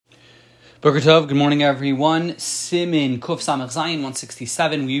Boker Tov, good morning everyone. Simin Kuf Samach Zayin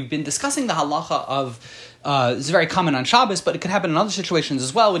 167. We've been discussing the halacha of, this is very common on Shabbos, but it could happen in other situations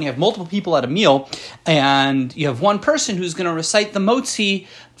as well when you have multiple people at a meal and you have one person who's going to recite the motzi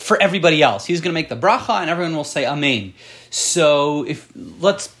for everybody else. He's going to make the bracha and everyone will say amen. So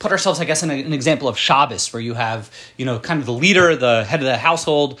let's put ourselves, I guess, in an example of Shabbos where you have, kind of the leader, the head of the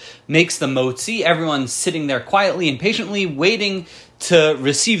household makes the motzi. Everyone's sitting there quietly and patiently waiting to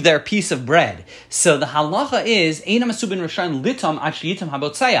receive their piece of bread. So the halacha is Eina Masubin Rishon Litam Ad Sheyitam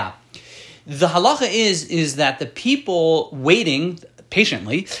Habotzaya. The halacha is that the people waiting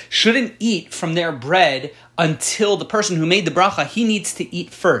patiently shouldn't eat from their bread until the person who made the bracha, he needs to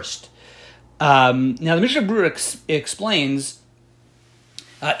eat first. Now the Mishnah Berurah explains,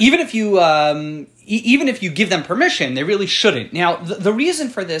 even if you give them permission, they really shouldn't. Now the reason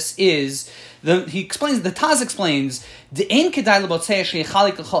for this is the Taz explains because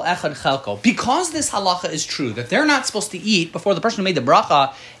this halacha is true that they're not supposed to eat before the person who made the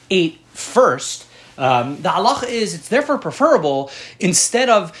bracha ate first. The halacha is it's therefore preferable instead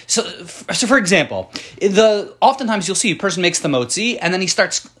of so for example, oftentimes you'll see a person makes the motzi and then he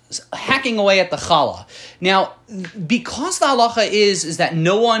starts hacking away at the challah. Now, because the halacha is that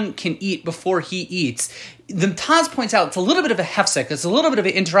no one can eat before he eats, the Taz points out it's a little bit of a hefsek, it's a little bit of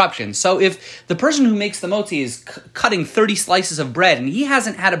an interruption. So if the person who makes the motzi is cutting 30 slices of bread and he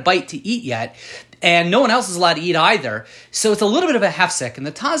hasn't had a bite to eat yet, and no one else is allowed to eat either, so it's a little bit of a hefsek. And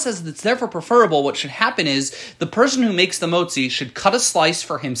the Taz says that it's therefore preferable. What should happen is the person who makes the motzi should cut a slice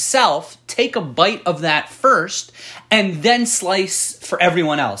for himself, take a bite of that first, and then slice for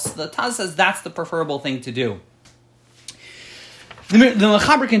everyone else. The Taz says that's the preferable thing to do. The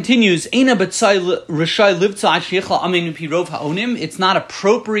Mechaber continues, it's not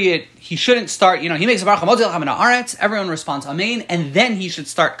appropriate, he shouldn't start, he makes a bracha, everyone responds amen, and then he should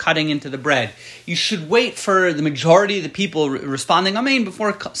start cutting into the bread. You should wait for the majority of the people responding amen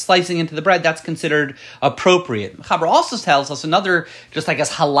before slicing into the bread. That's considered appropriate. Mechaber also tells us another, just I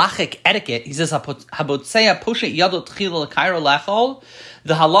guess, halachic etiquette. He says,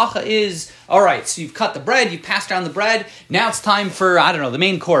 the halacha is, all right, so you've cut the bread, you've passed around the bread, now it's time for, the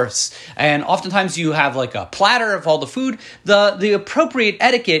main course. And oftentimes you have like a platter of all the food. The appropriate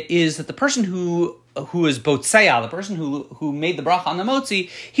etiquette is that the person who is botzeya, the person who made the bracha on the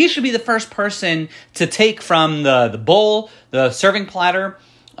motzi, he should be the first person to take from the bowl, the serving platter.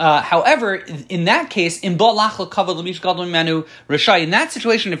 However, in that case, in that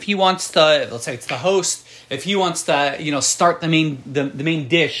situation, if he wants to, let's say it's the host, if he wants to, start the main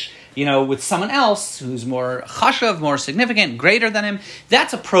dish, with someone else who's more chashav, more significant, greater than him,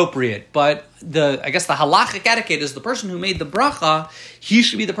 that's appropriate. But the halachic etiquette is the person who made the bracha, he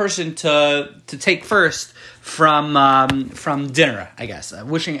should be the person to take first from dinner, I guess.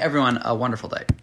 Wishing everyone a wonderful day.